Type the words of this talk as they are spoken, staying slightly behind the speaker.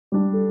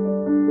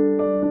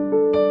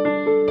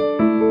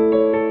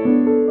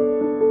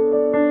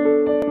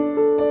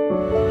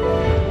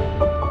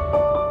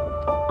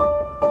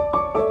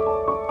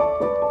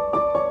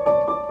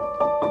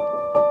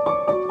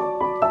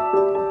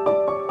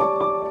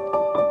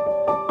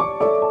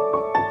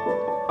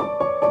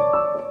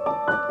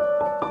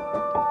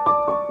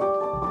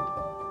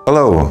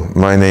Hello,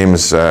 my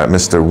name's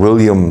Mr.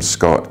 William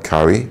Scott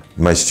Cowie.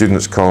 My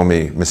students call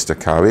me Mr.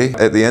 Cowie.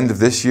 At the end of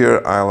this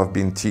year, I'll have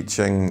been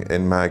teaching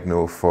in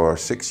Magno for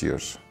 6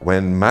 years.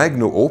 When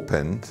Magno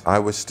opened, I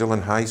was still in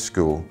high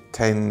school,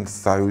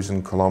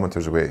 10,000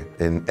 kilometres away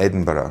in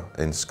Edinburgh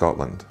in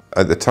Scotland.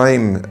 At the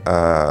time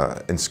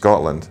in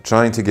Scotland,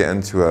 trying to get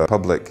into a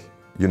public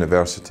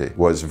university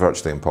was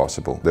virtually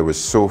impossible. There was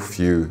so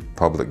few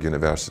public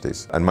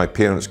universities and my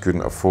parents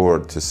couldn't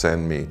afford to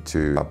send me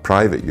to a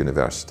private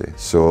university.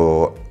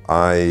 So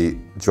I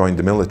joined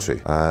the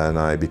military and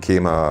I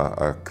became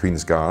a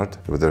Queen's Guard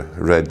with a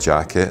red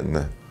jacket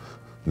and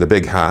the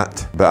big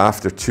hat. But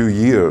after 2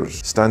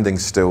 years, standing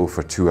still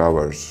for 2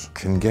 hours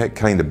can get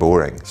kind of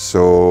boring.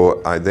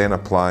 So I then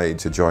applied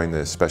to join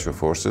the Special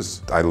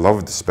Forces. I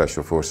loved the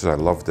Special Forces, I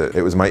loved it.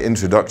 It was my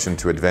introduction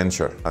to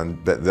adventure,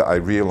 and that I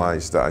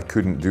realized that I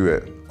couldn't do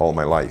it all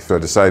my life. So I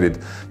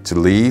decided to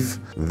leave.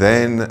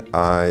 Then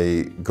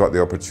I got the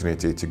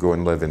opportunity to go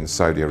and live in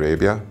Saudi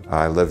Arabia.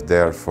 I lived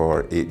there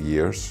for 8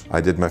 years.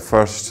 I did my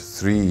first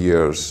 3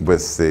 years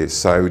with the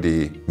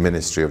Saudi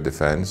Ministry of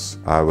Defense.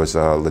 I was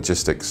a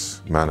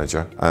logistics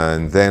manager,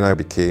 and then I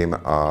became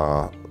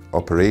a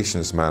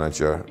operations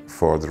manager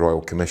for the Royal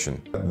Commission.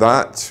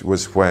 That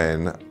was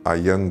when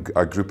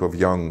a group of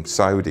young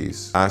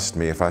Saudis asked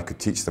me if I could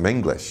teach them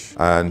English.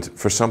 And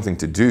for something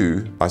to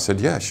do, I said,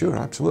 yeah, sure,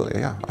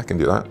 absolutely, yeah, I can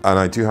do that. And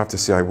I do have to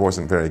say I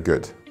wasn't very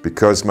good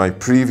because my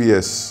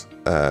previous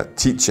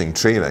teaching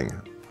training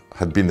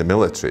had been the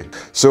military.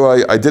 So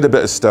I did a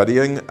bit of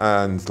studying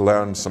and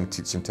learned some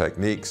teaching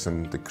techniques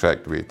and the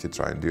correct way to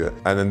try and do it.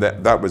 And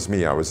then that was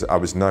me, I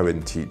was now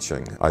in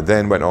teaching. I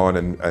then went on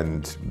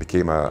and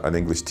became an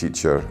English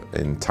teacher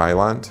in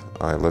Thailand.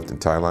 I lived in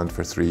Thailand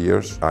for 3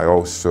 years. I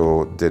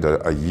also did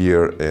a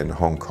year in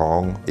Hong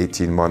Kong,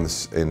 18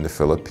 months in the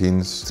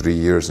Philippines, 3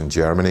 years in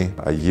Germany,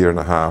 a year and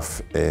a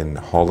half in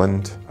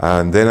Holland.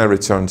 And then I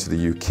returned to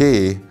the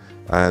UK,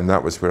 and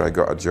that was where I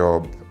got a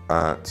job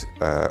at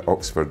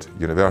Oxford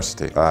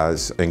University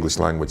as English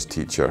language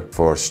teacher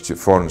for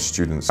foreign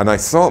students. And I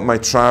thought my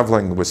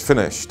travelling was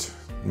finished,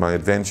 my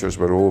adventures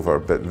were over,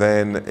 but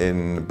then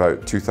in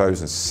about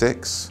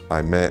 2006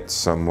 I met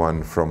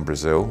someone from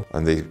Brazil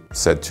and they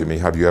said to me,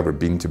 have you ever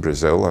been to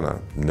Brazil? And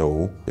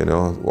no,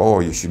 oh,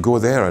 you should go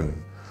there and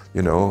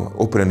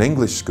open an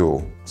English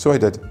school. So I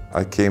did.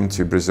 I came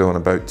to Brazil in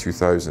about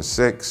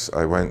 2006.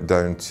 I went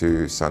down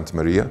to Santa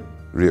Maria,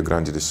 Rio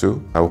Grande do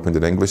Sul. I opened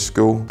an English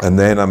school, and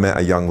then I met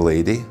a young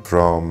lady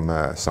from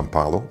São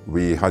Paulo.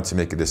 We had to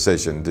make a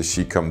decision, does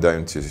she come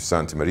down to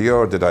Santa Maria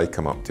or did I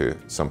come up to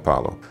São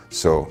Paulo?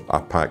 So I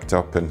packed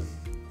up and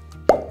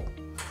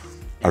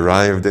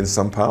arrived in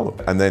São Paulo.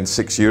 And then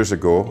 6 years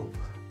ago,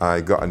 I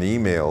got an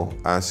email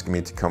asking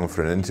me to come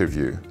for an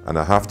interview. And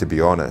I have to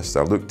be honest,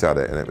 I looked at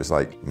it and it was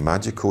like,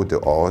 Mágico de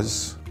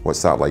Oz?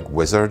 What's that, like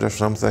wizard or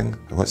something?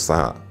 What's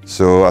that?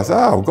 So I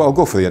thought, I'll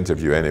go for the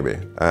interview anyway.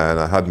 And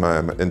I had my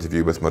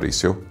interview with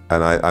Mauricio.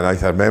 And I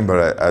remember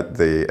at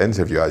the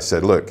interview, I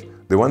said, look,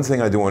 the one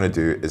thing I don't want to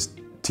do is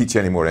teach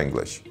any more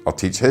English. I'll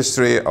teach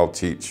history, I'll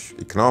teach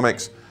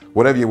economics,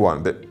 whatever you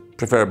want, but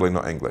preferably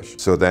not English.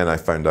 So then I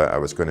found out I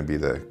was going to be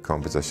the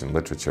composition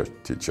literature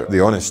teacher. The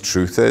honest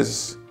truth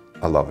is,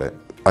 I love it.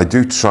 I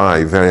do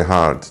try very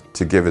hard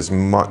to give as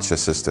much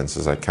assistance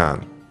as I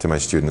can to my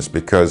students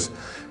because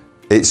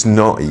it's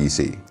not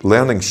easy.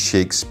 Learning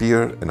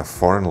Shakespeare in a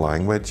foreign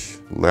language,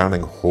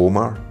 learning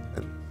Homer,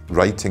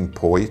 writing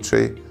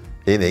poetry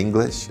in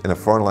English in a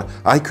foreign language.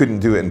 I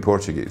couldn't do it in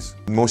Portuguese.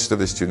 Most of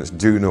the students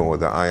do know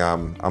that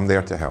I'm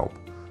there to help.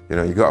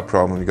 You got a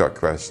problem, you got a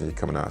question, you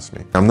come and ask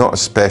me. I'm not a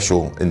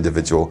special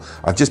individual.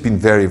 I've just been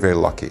very, very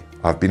lucky.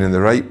 I've been in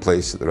the right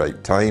place at the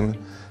right time,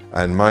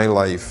 and my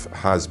life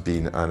has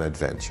been an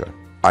adventure.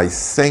 I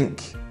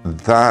think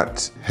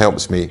that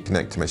helps me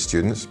connect to my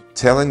students.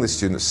 Telling the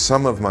students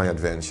some of my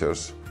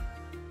adventures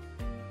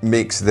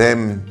makes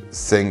them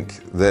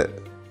think that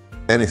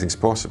anything's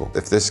possible.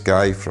 If this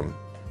guy from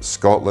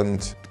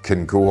Scotland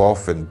can go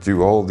off and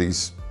do all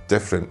these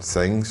different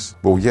things,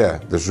 well, yeah,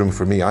 there's room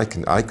for me. I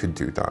could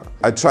do that.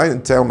 I try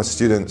and tell my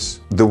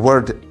students the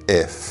word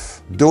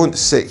if. Don't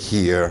sit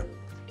here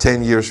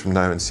 10 years from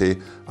now and say,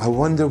 I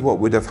wonder what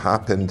would have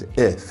happened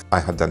if I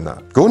had done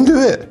that. Go and do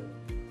it.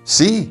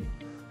 See.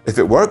 If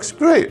it works,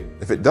 great.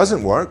 If it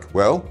doesn't work,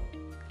 well,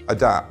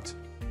 adapt.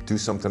 Do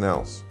something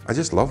else. I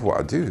just love what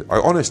I do. I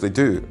honestly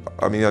do.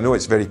 I mean, I know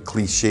it's very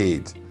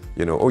cliched,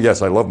 oh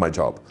yes, I love my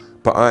job,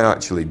 but I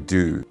actually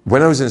do.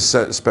 When I was in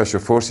Special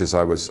Forces,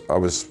 I was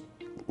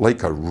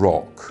like a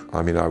rock.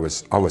 I mean, I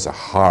was a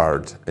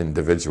hard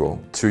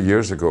individual. 2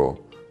 years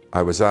ago,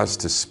 I was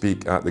asked to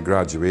speak at the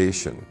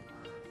graduation.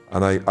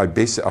 And I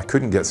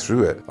couldn't get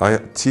through it. I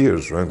had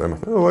tears around them.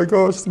 Oh my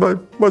gosh,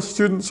 my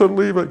students are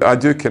leaving. I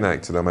do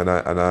connect to them, and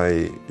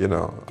I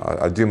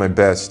do my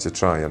best to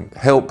try and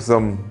help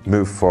them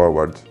move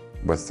forward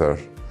with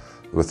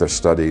their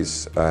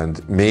studies,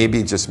 and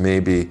maybe, just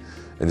maybe,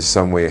 in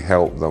some way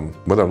help them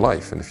with their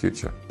life in the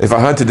future. If I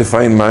had to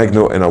define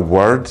Magno in a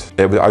word,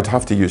 I'd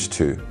have to use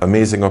two.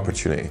 Amazing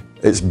opportunity.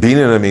 It's been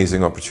an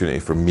amazing opportunity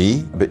for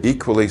me, but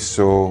equally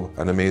so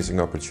an amazing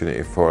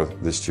opportunity for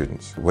the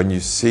students. When you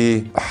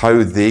see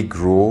how they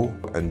grow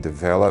and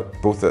develop,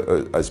 both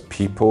as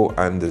people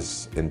and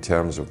as in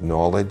terms of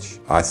knowledge,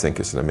 I think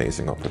it's an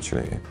amazing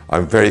opportunity.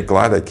 I'm very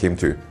glad I came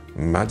to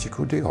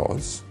Mágico de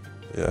Oz.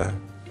 Yeah.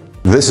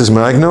 This is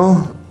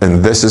Magno,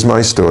 and this is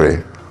my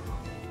story.